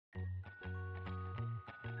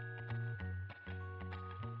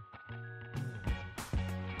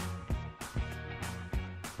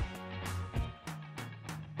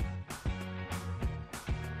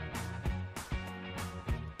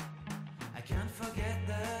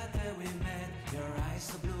eyes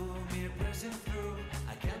so blue, me pressing through.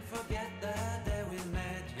 I can't forget the day we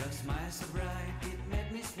met. Your smile so bright, it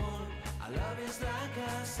made me swoon. Our love is like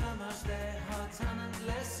a summer's day, hot and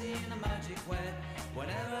endless in a magic way.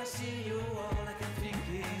 Whenever I see you, all I can think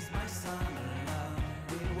is my summer love.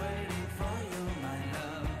 Been waiting for you, my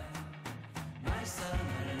love. My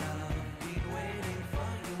summer love. Been waiting for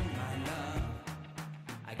you, my love.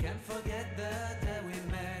 I can't forget the day we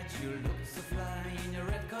met. You looked so fly in your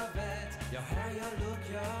red Corvette. Your hair, your look,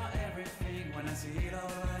 your everything. When I see it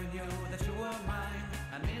all, I knew that you were mine.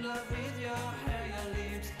 I'm in love with your hair, your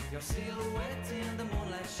lips, your silhouette in the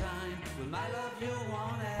moonlight shine. With my love you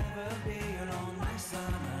won't ever be alone. My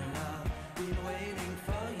summer love, been waiting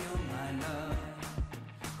for you, my love.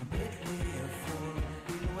 Completely a fool,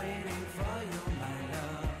 been waiting for you, my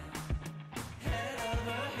love. Head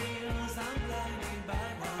over heels, I'm blinded by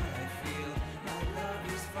what I feel. My love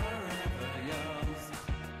is forever yours.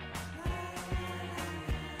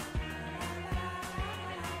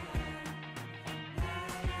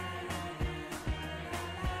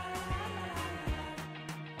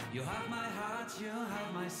 You have my heart, you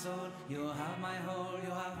have my soul, you have my whole,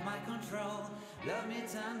 you have my control. Love me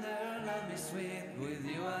tender, love me sweet, with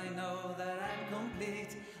you I know that I'm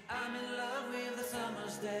complete. I'm in love with the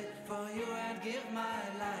summer's day, for you I'd give my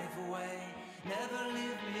life away. Never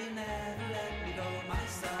leave me, never let me go, my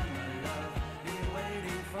summer love, been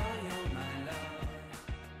waiting for you.